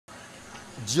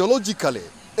Geologically,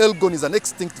 Elgon is an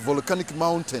extinct volcanic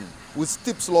mountain with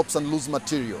steep slopes and loose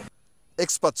material.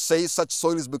 Experts say such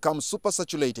soils become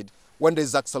supersaturated when there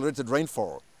is accelerated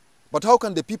rainfall. But how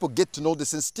can the people get to know the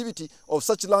sensitivity of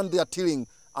such land they are tilling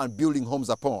and building homes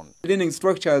upon? Leaning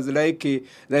structures like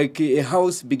a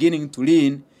house beginning to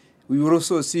lean, we will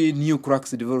also see new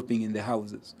cracks developing in the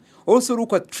houses. Also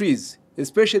look at trees,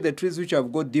 especially the trees which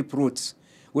have got deep roots.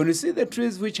 When you see the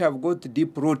trees which have got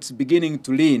deep roots beginning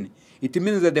to lean, it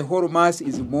means that the whole mass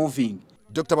is moving.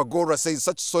 Dr. Bagora says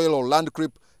such soil or land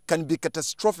creep can be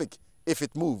catastrophic if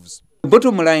it moves. The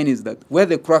bottom line is that where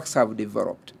the cracks have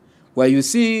developed, where you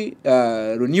see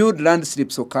renewed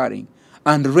landslides occurring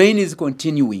and rain is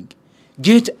continuing,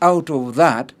 get out of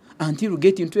that until you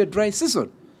get into a dry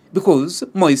season, because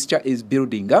moisture is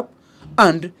building up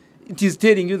and it is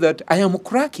telling you that I am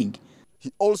cracking.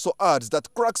 He also adds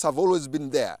that cracks have always been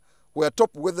there, where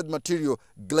top weathered material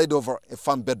glide over a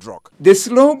firm bedrock. The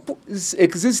slope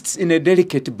exists in a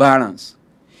delicate balance.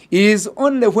 It is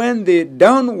only when the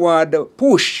downward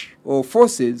push or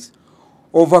forces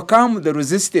overcome the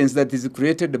resistance that is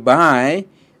created by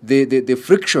the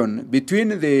friction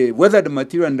between the weathered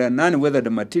material and the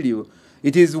non-weathered material,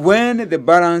 it is when the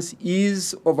balance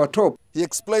is over top. He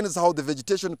explains how the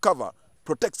vegetation cover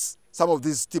protects some of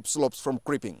these steep slopes from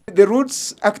creeping. The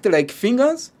roots act like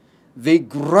fingers. They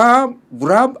grab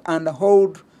and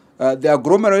hold the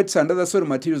agglomerates and other soil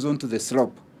materials onto the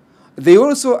slope. They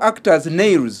also act as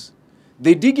nails.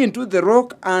 They dig into the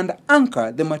rock and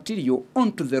anchor the material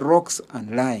onto the rocks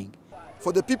and lying.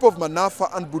 For the people of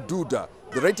Manafa and Bududa,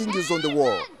 the writing is on the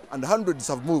wall, and hundreds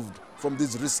have moved from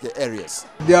these risky areas.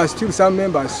 There are still some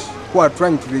members who are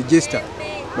trying to register,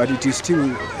 but it is still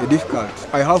difficult.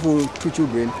 I have 2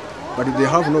 children, but they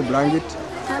have no blanket,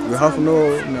 we have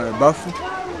no bath,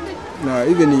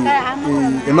 even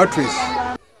a mattress.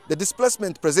 The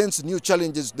displacement presents new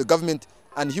challenges to the government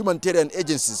and humanitarian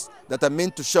agencies that are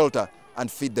meant to shelter and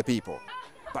feed the people.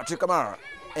 Patrick Amara,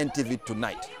 NTV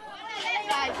Tonight.